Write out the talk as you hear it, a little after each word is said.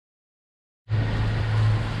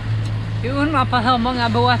Jag undrar på hur många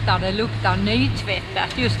båtar det luktar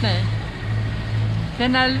nytvättat just nu.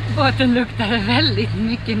 Den här båten luktade väldigt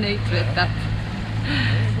mycket nytvättat.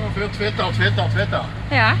 Varför tvätta?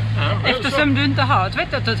 Ja, eftersom du inte har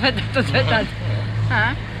tvättat. Ja.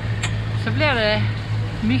 Så blir det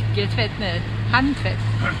mycket tvätt nu. Handtvätt.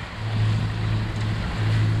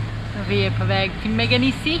 Och vi är på väg till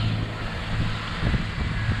Meganissi.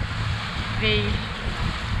 Vi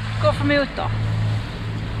går för motor.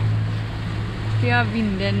 Vi har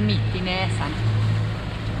vinden mitt i näsan.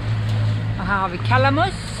 Och här har vi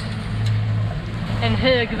Kalamos. En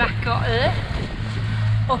hög vacker ö.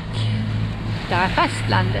 Och där är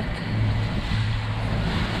fastlandet.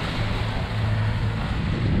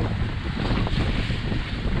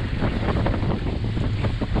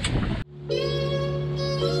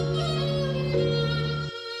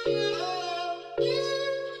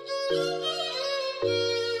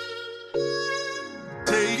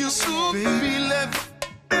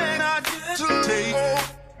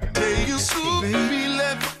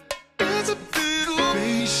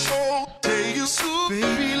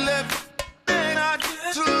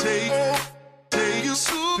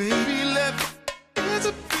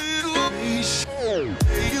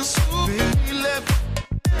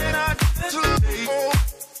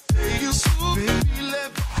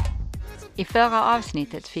 I förra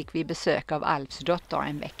avsnittet fick vi besök av Alfs dotter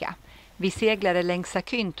en vecka. Vi seglade längs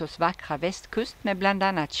Sakyntos vackra västkust med bland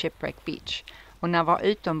annat Shipwreck Beach. Och när vår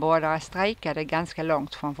utombordare strejkade ganska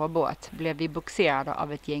långt från vår båt blev vi boxerade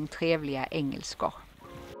av ett gäng trevliga engelskor.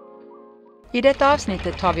 I detta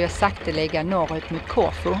avsnittet tar vi oss sakteliga norrut mot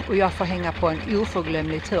Korfu och jag får hänga på en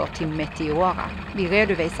oförglömlig tur till METEORA. Vi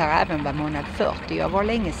redovisar även vad månad 40 av vår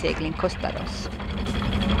längesegling kostade oss.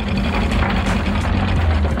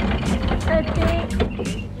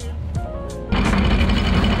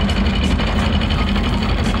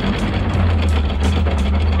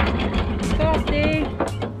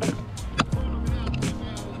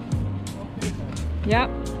 Ja.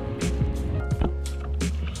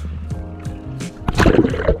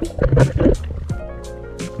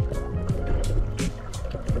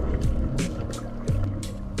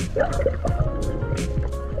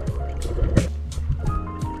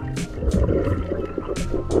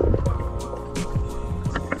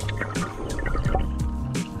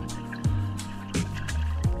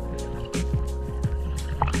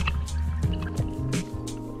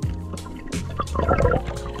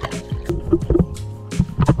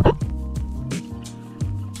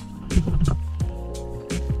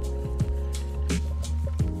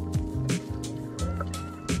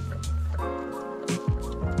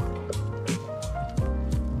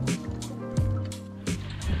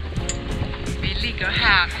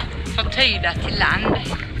 Här förtyda till land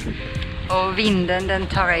och vinden den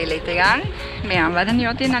tar i lite grann mer än vad den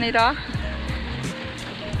gjort innan idag.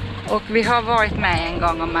 Och vi har varit med en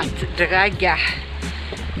gång om att dragga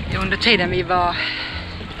under tiden vi var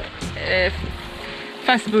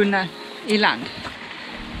fastbundna i land.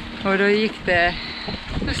 Och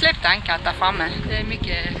då släppte ankaret där framme. Det är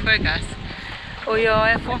mycket sjögräs och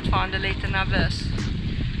jag är fortfarande lite nervös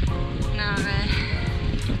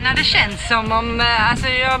när det känns som om, alltså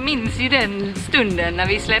jag minns ju den stunden när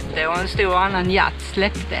vi släppte och en stor annan jatt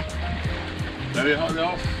släppte. Men vi har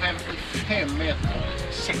 55 meter,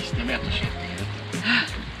 60 meter kittning.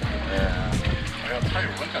 Jag tror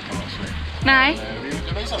inte att det var så. Nej. Men vi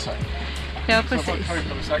inte visa sig. Ja, precis. Så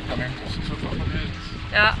kryper vi sakta med oss så får vi ut.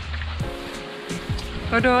 Ja.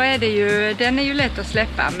 Och då är det ju, den är ju lätt att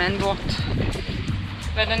släppa, men vad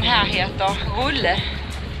den här heter, rulle,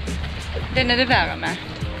 den är det värre med.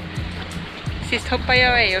 Sist hoppade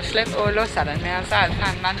jag i och lossade den medan Alf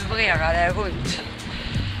han manövrerade runt.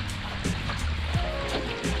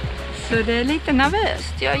 Så det är lite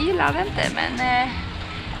nervöst. Jag gillar det inte, men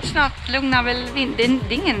snart lugnar väl vinden.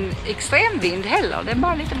 Det är ingen extrem vind heller, det är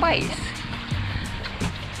bara lite bris.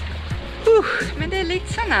 Men det är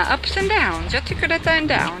lite sådana ups and downs. Jag tycker detta är en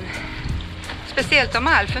down. Speciellt om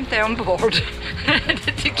Alf inte är ombord.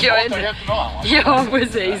 Det tycker jag är. Ja,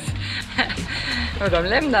 precis. Och de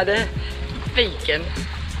lämnade viken.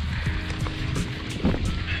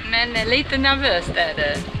 Men lite nervöst är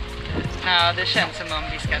det när det känns som om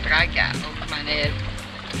vi ska dragga och man är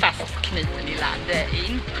fastknuten i land. Det är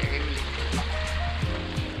inte roligt.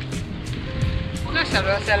 Lossar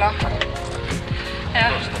du oss eller?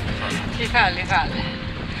 Ja, ifall.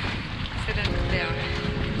 Så det blir...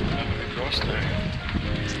 Kostade.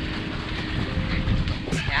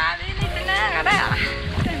 Ja, vi är lite nära där.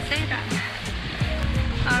 Den sidan.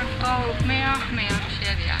 Alf drar upp mer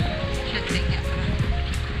kedja. Köttling heter det.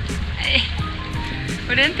 Nej.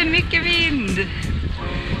 Och det är inte mycket vind.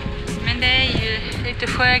 Men det är ju lite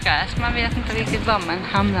sjögräs. Man vet inte riktigt var man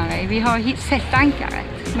hamnar i. Vi har sett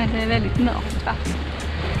ankaret, men det är väldigt mörkt vatten.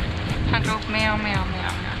 Han drar upp mer och mer och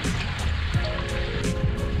mer.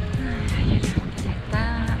 Jag gillar inte detta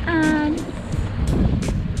alls.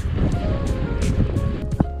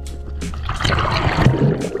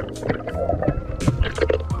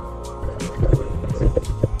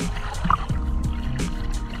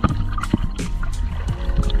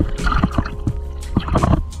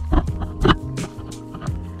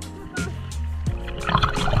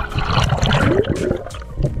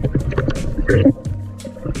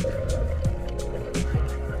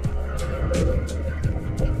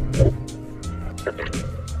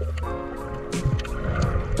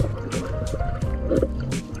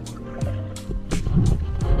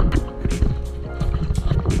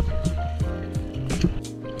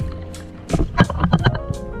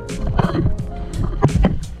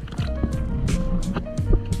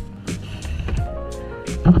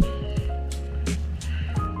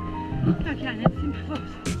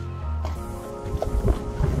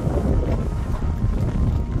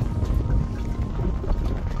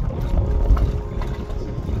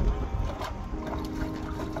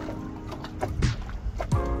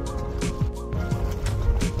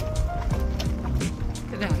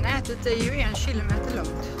 Det är ju 1 kilometer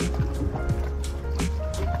långt.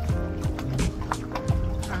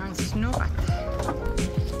 Har han snurrat.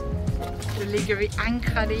 Då ligger vi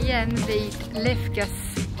ankrade igen vid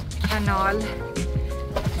Lefkaskanalen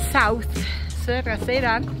South, södra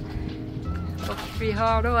sidan. Och vi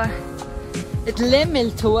har då ett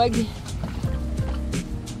lämmeltåg.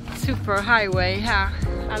 Superhighway här.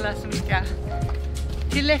 Alla som ska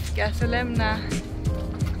till Lefka så lämna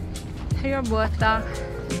hörbåtar.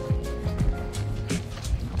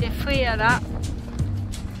 Det är fredag.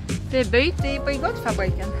 Det är byte i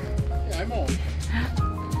Bryggotfabriken. Ja, imorgon.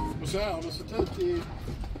 Och så här har det sett ut i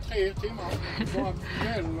 3 timmar. Bara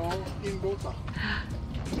väller in båtar.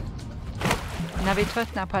 När vi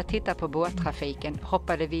tröttnade på att titta på båttrafiken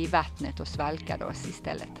hoppade vi i vattnet och svalkade oss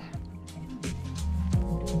istället.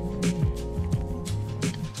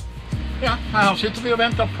 Ja, här sitter vi och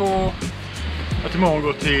väntar på att imorgon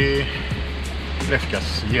gå till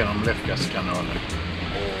genom Lefkaskanalen.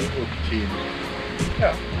 Och upp till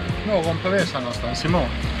norr om resan någonstans imorgon.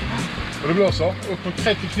 Och det blåser upp mot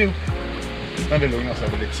 30 knop. Men det lugnar sig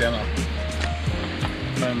väl lite senare.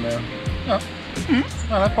 Men ja,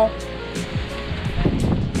 det är bra.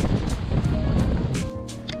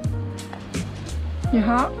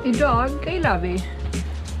 Jaha, idag grillar vi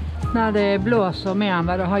när det blåser mer än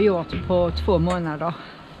vad det har gjort på 2 månader.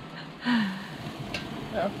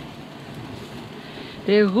 Ja.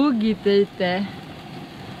 Det är ruggigt ute.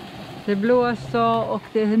 Det blåser och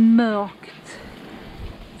det är mörkt.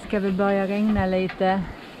 Ska vi börja regna lite.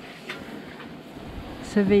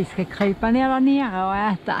 Så vi ska krypa ner där nere och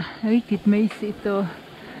äta. Riktigt mysigt att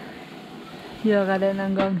göra det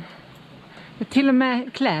någon gång. Till och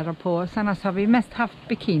med kläder på oss. Annars har vi mest haft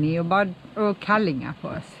bikini och kallingar på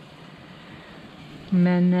oss.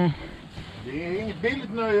 Men det är inget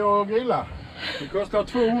billigt nöje att grilla. Det kostar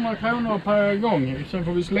 200 kronor per gång. Sen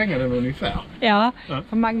får vi slänga den ungefär. Ja,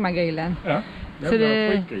 på magmagrillen. Ja, så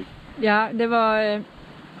det var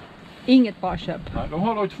inget bra köp. Ja, de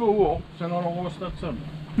har då i 2 år. Sen har de rostat sönder.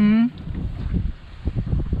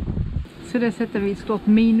 Så det sätter vi ett stort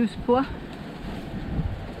minus på.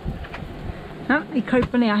 Ja, vi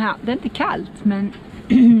kryper ner här. Det är inte kallt, men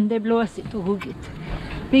det är blåsigt och ruggigt.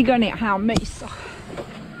 Vi går ner här och myser.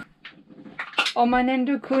 Om man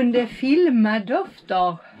ändå kunde filma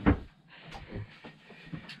dofter.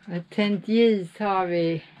 Tänt ljus har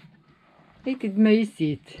vi. Riktigt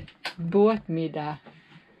mysigt. Båtmiddag.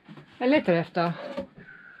 Vad letar du efter?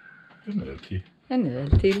 En öl till. En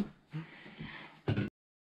öl till.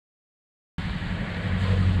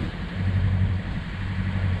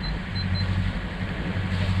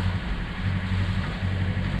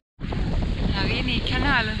 Här inne i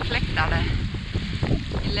kanalen fläktar det.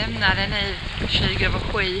 Vi lämnade nu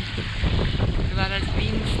 6:20. Det var rätt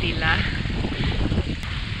vindstilla.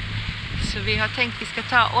 Så vi har tänkt att vi ska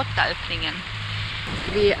ta 8-öppningen.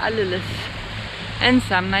 Vi är alldeles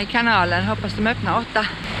ensamma i kanalen. Hoppas de öppnar 8.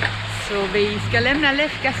 Så vi ska lämna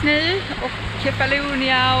Lefkas nu och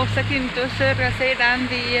Kefalonia och Zakynthos södra sidan.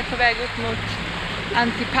 Vi är på väg upp mot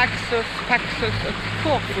Antipaxos, Paxos och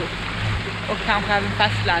Korfu. Och kanske även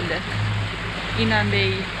fastlandet. Innan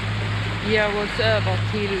vi ger oss över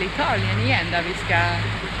till Italien igen där vi ska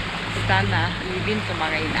stanna i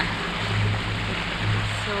vintermarina.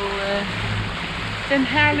 Så det är en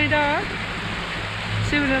härlig dag.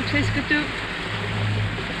 Solen har precis gått upp.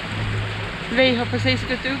 Vi har precis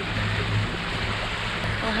gått upp.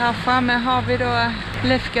 Och här framme har vi då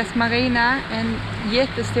Lefkas marina, en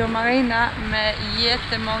jättestor marina med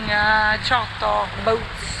jättemånga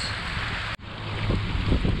charterboats.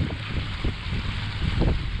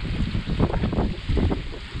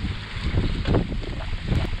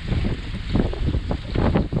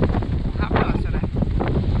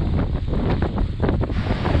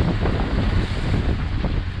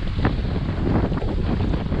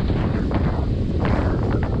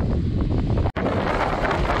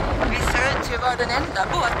 Den enda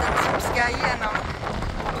båten som ska igenom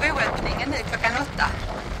broöppningen nu klockan 8.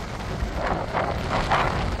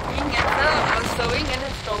 Ingen före oss och ingen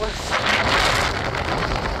efter oss.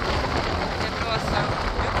 Det blåser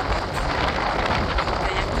uppåt.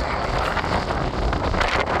 Det är jätteroligt.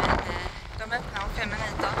 Men de öppnar om 5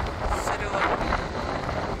 minuter. Så då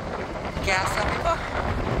gasar vi på.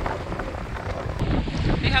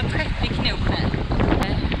 Vi har 30 knop nu.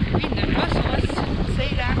 Vinden blåser oss på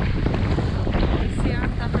sidan.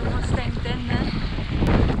 Att de har stängt ännu.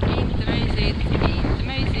 Inte mysigt, inte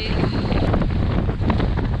mysigt.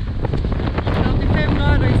 45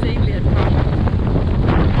 grader i sidled på.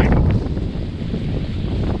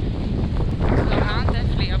 Så har inte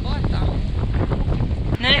fler båtar.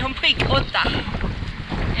 Nu är hon prick 8.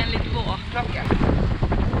 Enligt vår klocka.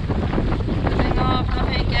 Stäng av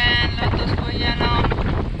trafiken, låt oss gå igenom.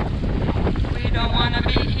 We don't wanna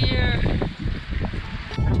be here.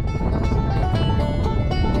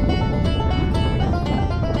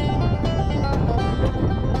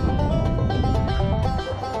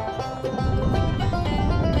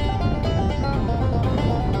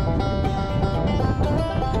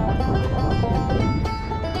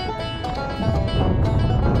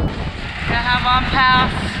 En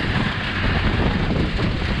pass.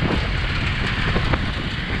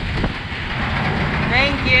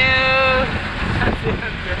 Thank you.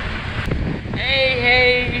 Hej,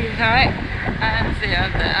 hej. Nej, han ser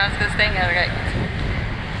inte. Han ska stänga direkt.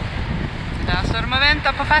 Så där står de och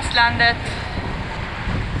väntar på fastlandet.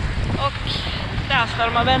 Och där står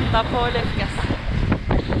de och väntar på Lefkas.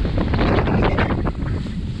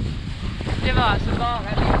 Det var alltså bara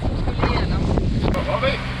vi som skulle igenom.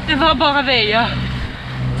 Det var bara vi, ja.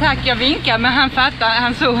 Tack, jag vinkar, men han fattade,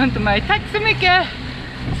 han såg inte mig. Tack så mycket.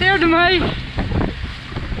 Ser du mig?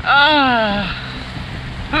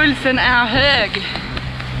 Pulsen är hög.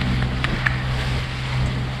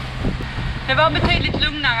 Det var betydligt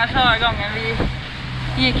lugnare förra gången vi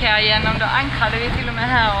gick här igenom. Då ankrade vi till och med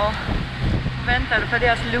här och väntade på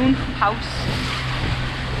deras lunchpaus.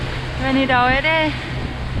 Men idag är det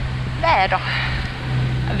väder.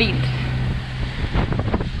 Vind.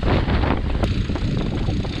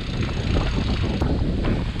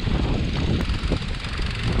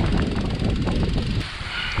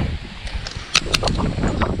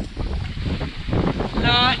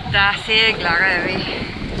 Där seglar är vi.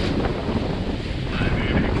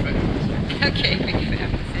 Okej,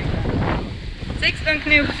 bekvämt seglar. 16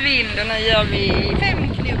 knops vind och nu gör vi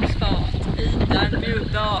 5 knops fart utan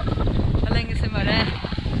motor. Hur länge sedan var det?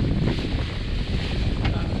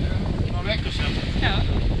 Några veckor sedan. Ja.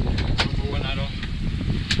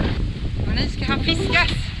 Och nu ska han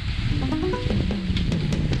fiskas.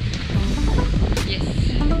 Yes,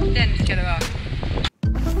 den ska det vara.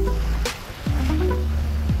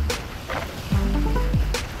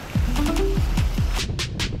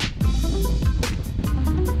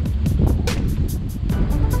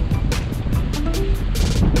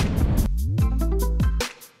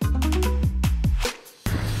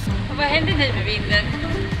 Vad händer nu med vinden?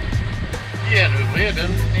 Igen över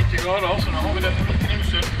bredden, 90 grader, så nu har vi den mitt i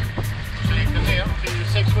nosen. Så gick den ner till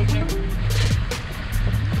 6 volt nu.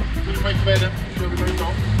 Så det var inte bredden, så vi går ut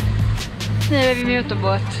av. Nu är vi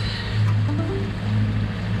motorbåt.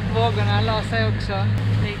 Vågorna la sig också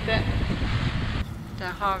lite.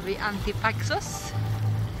 Där har vi Antipaxos.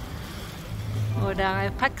 Och där är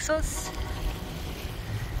Paxos.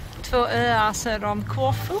 2 öar söder om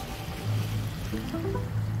Korfu.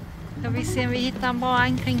 Då vi ser om vi hittar en bra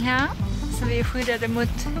ankring här. Så vi är skyddade mot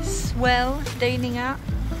swell, dyningar.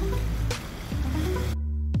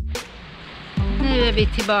 Nu är vi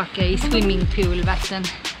tillbaka i swimmingpoolvatten.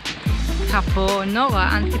 Här på norra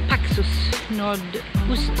Antipaxos,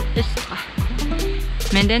 nordostöstra.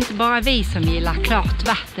 Men det är inte bara vi som gillar klart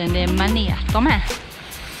vatten, det är maneter med.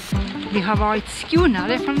 Vi har varit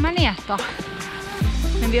skonade från maneter.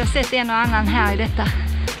 Men vi har sett en och annan här i detta.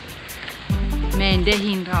 Men det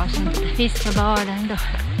hindrar oss inte. Vi ska bada ändå.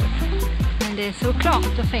 Men det är så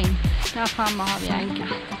klart och fint. Där framme har vi ankar.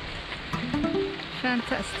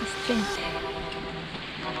 Fantastiskt fint.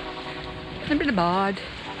 Nu blir det bad.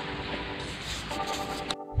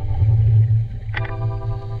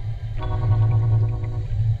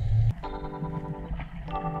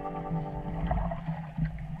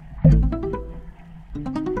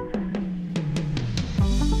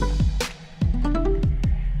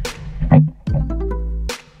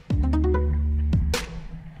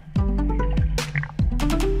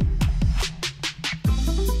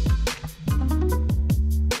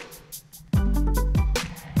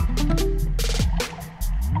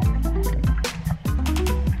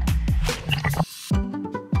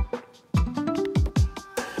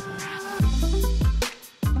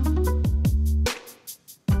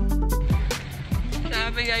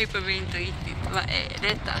 begriper vi inte riktigt. Vad är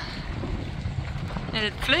detta? Är det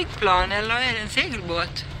ett flygplan eller är det en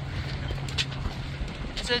segelbåt?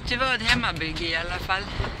 Det ser ut att vara ett hemmabygge i alla fall.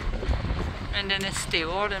 Men den är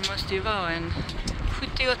stor, den måste ju vara en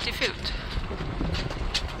 70-80 fot.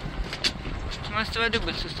 Det måste vara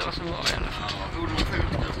dubbelt så stor som var i alla fall. Ja, 100 fot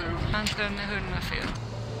jag tror. Han tror den är 100 fot.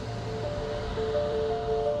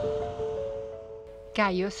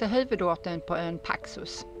 Gaios är huvudorten på ön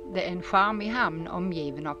Paxos. Det är en charmig hamn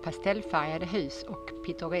omgiven av pastellfärgade hus och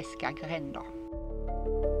pittoreska gränder.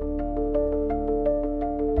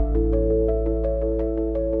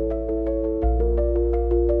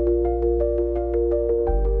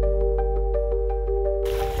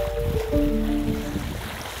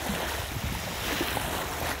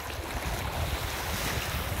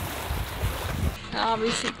 Ja, har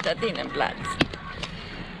vi siktat in en plats.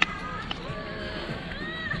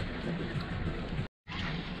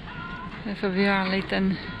 Nu får vi göra en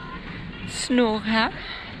liten snurr här.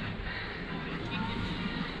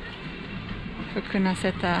 För att kunna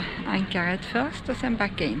sätta ankaret först och sen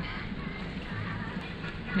backa in.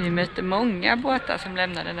 Vi mötte många båtar som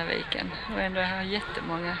lämnade den här viken och ändå har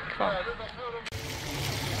jättemånga kvar.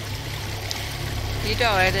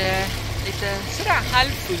 Idag är det lite sådär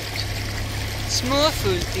halvfullt.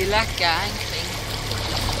 Småfullt i Lefka ankring.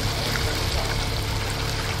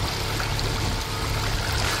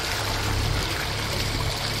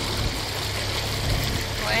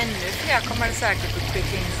 Och ännu fler kommer det säkert att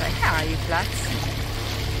trycka in sig här i plats.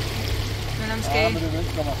 Men de ska ju... Ja, men du vill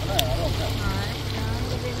inte komma för nära dem här. Nej,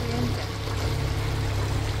 det vill vi inte.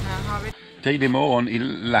 Här har vi... Tidig morgon i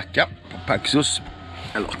Lefka på Paxos.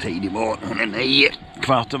 Eller tidig morgon, hon är 9,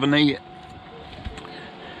 9:15.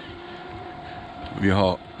 Vi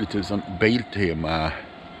har lite sån biltema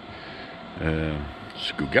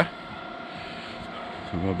skugga.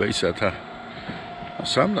 Som har visat här. Här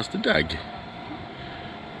samlas det dagg.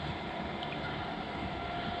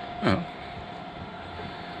 Ja.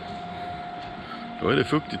 Då är det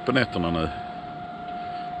fuktigt på nätterna nu.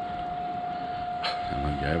 Det är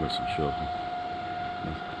någon jävel som kör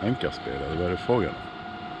ankarspelare, vad är det frågan om?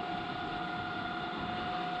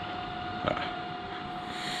 Ja.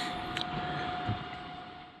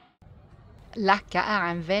 Lefka är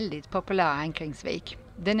en väldigt populär ankringsvik.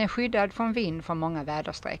 Den är skyddad från vind från många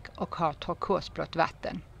väderstreck och har turkosblått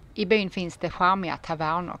vatten. I byn finns det charmiga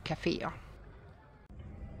taverner och kaféer.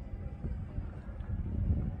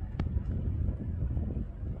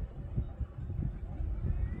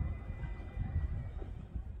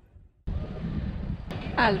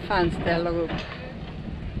 Alfan ställer upp.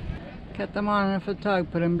 Katamaranen har fått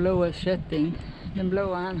tag på den blåa kätting. Den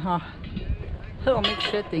blåa han har hur mycket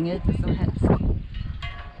kätting ute som helst.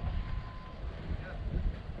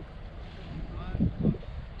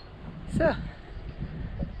 Så.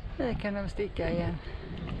 Nu kan de sticka igen.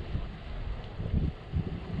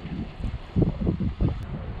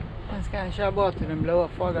 Sen ska han köra bort till den blåa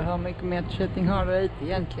och fråga hur mycket mer kätting har du ute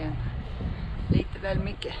egentligen. Lite väl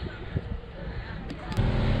mycket.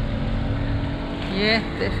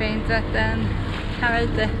 Jättefint vatten här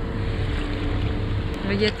ute. Det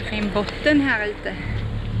var jättefin botten här ute.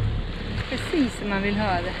 Precis som man vill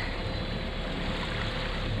ha det.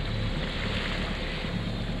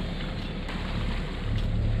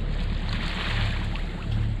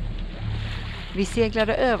 Vi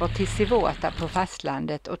seglade över till Sivota på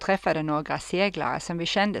fastlandet och träffade några seglare som vi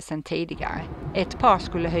kände sedan tidigare. Ett par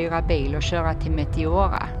skulle hyra bil och köra till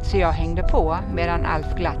METEORA, så jag hängde på medan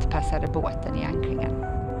Alf glatt passade båten i ankringen.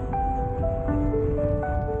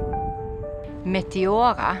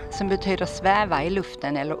 METEORA, som betyder sväva i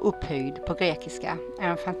luften eller upphöjd på grekiska, är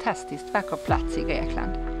en fantastiskt vacker plats i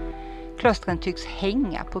Grekland. Klostren tycks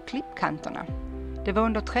hänga på klippkanterna. Det var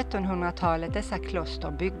under 1300-talet dessa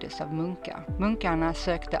kloster byggdes av munkar. Munkarna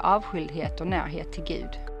sökte avskildhet och närhet till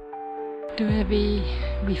Gud. Då är vi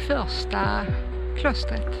vid första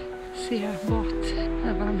klostret. Ser bort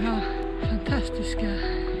över de här fantastiska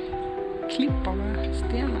klipporna,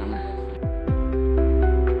 stenarna.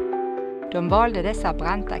 De valde dessa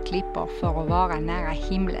branta klippor för att vara nära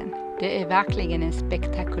himlen. Det är verkligen en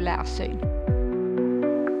spektakulär syn.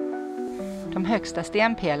 De högsta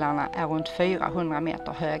stenpelarna är runt 400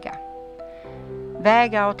 meter höga.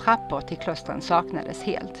 Vägar och trappor till klostren saknades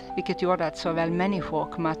helt, vilket gjorde att såväl människor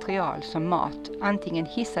och material som mat antingen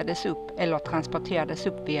hissades upp eller transporterades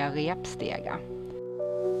upp via repstegar.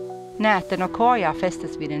 Näten och korgar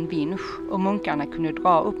fästes vid en vinsch och munkarna kunde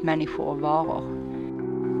dra upp människor och varor.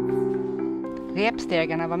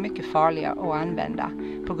 Repstegarna var mycket farliga att använda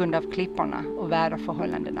på grund av klipporna och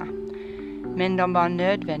väderförhållandena. Men de var en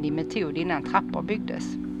nödvändig metod innan trappor byggdes.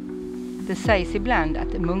 Det sägs ibland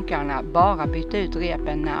att munkarna bara bytte ut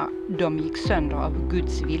repen när de gick sönder av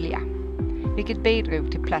Guds vilja, vilket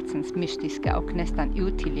bidrog till platsens mystiska och nästan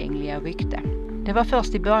otillgängliga rykte. Det var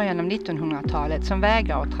först i början av 1900-talet som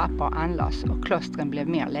vägar och trappor anlades och klostren blev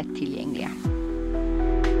mer lättillgängliga.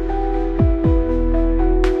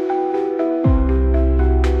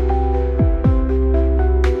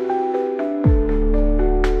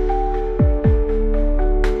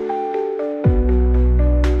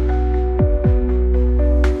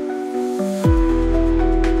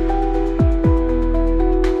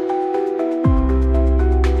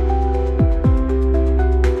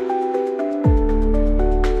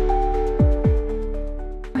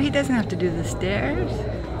 Doesn't have to do the stairs.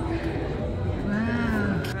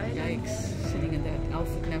 Wow. Yikes, sitting in that. Alf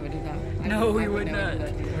would never do that. No, we would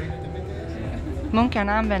not.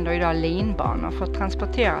 Munkarna använder idag linbanor för att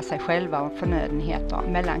transportera sig själva och förnödenheter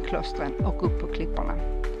mellan klostren och upp på klipporna.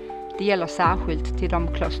 Det gäller särskilt till de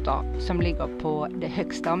kloster som ligger på de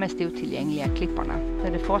högsta och mest otillgängliga klipporna,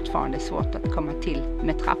 där det fortfarande är svårt att komma till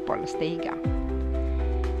med trappor eller stigar.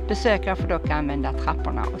 Besökare får dock använda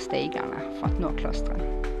trapporna och stigarna för att nå klostren.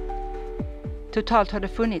 Totalt har det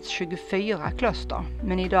funnits 24 kloster,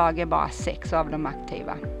 men idag är bara 6 av dem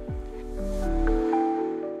aktiva.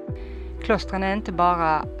 Klostren är inte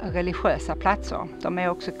bara religiösa platser, de är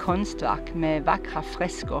också konstverk med vackra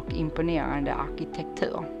fresker och imponerande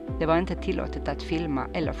arkitektur. Det var inte tillåtet att filma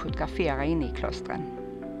eller fotografera inne i klostren,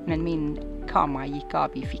 men min kamera gick av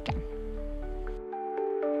i fickan.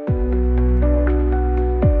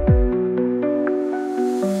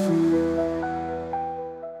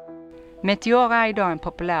 METEORA är idag en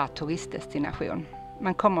populär turistdestination.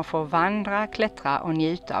 Man kommer för att vandra, klättra och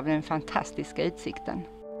njuta av den fantastiska utsikten.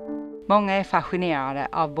 Många är fascinerade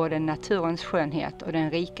av både naturens skönhet och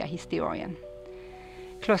den rika historien.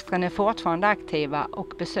 Klostren är fortfarande aktiva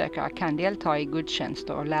och besökare kan delta i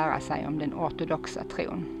gudstjänster och lära sig om den ortodoxa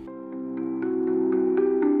tron.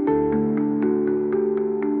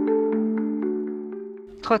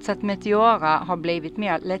 Trots att METEORA har blivit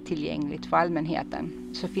mer lättillgängligt för allmänheten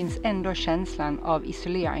så finns ändå känslan av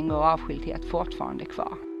isolering och avskildhet fortfarande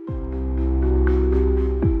kvar.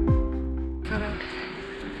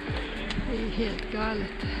 Det är helt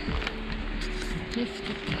galet.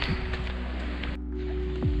 Häftigt.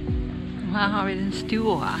 Och här har vi den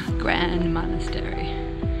stora Grand Monastery.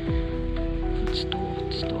 Ett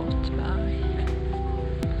stort berg.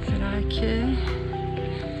 Så där är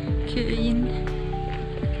kö in.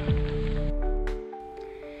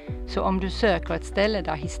 Så om du söker ett ställe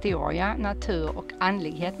där historia, natur och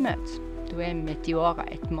andlighet möts, då är METEORA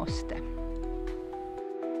ett måste.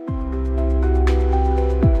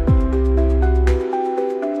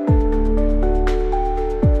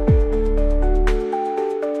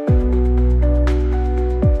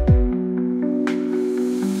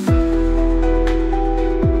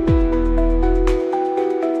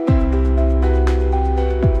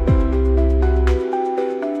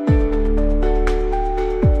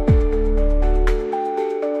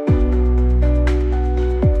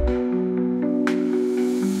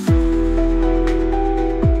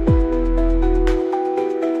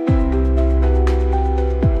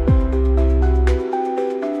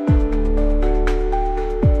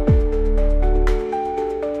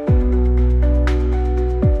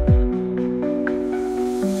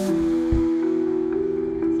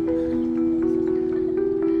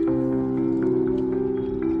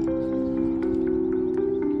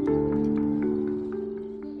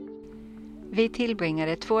 Vi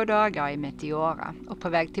tillbringade 2 dagar i METEORA och på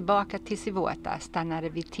väg tillbaka till Sivota stannade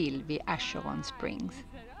vi till vid Acheron Springs.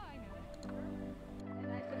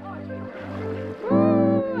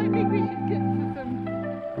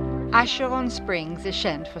 Acheron Springs är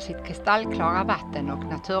känd för sitt kristallklara vatten och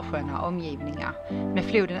natursköna omgivningar med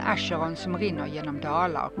floden Acheron som rinner genom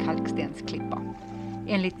dalar och kalkstensklippor.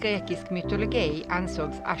 Enligt grekisk mytologi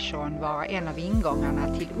ansågs Acheron vara en av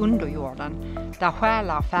ingångarna till underjorden där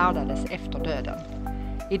själar färdades efter döden.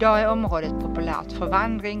 Idag är området populärt för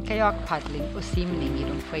vandring, kajakpaddling och simning i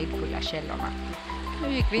de fridfulla källorna.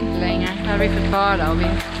 Nu gick vi inte längre, här har vi fått bada och vi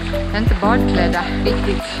är inte badklädda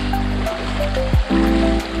riktigt.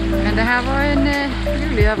 Men det här var en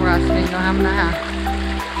rolig överraskning att hamna här.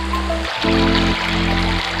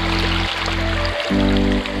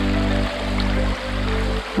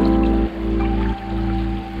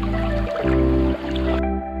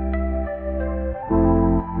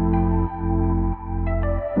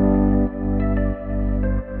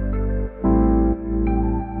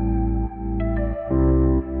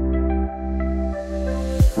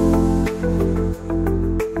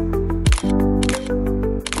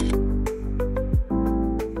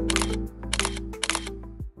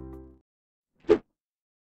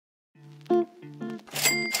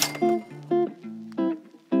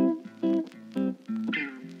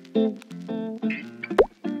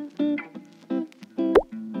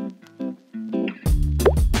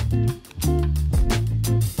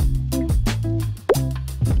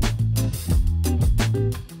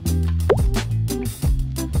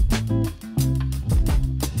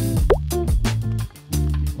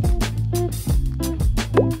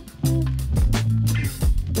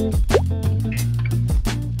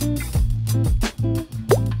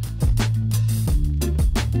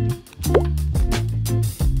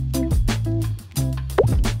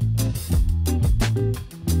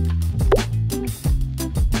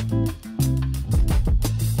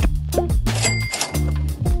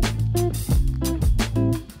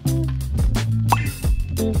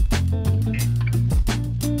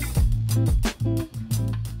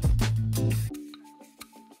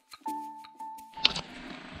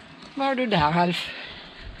 Vad har du där, Alf?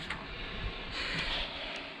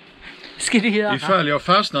 Ska du göra? Ifall jag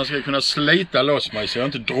fastnar ska jag kunna slita loss mig så jag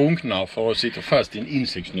inte drunknar för att sitta fast i en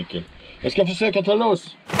insektsnyckel. Jag ska försöka ta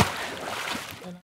loss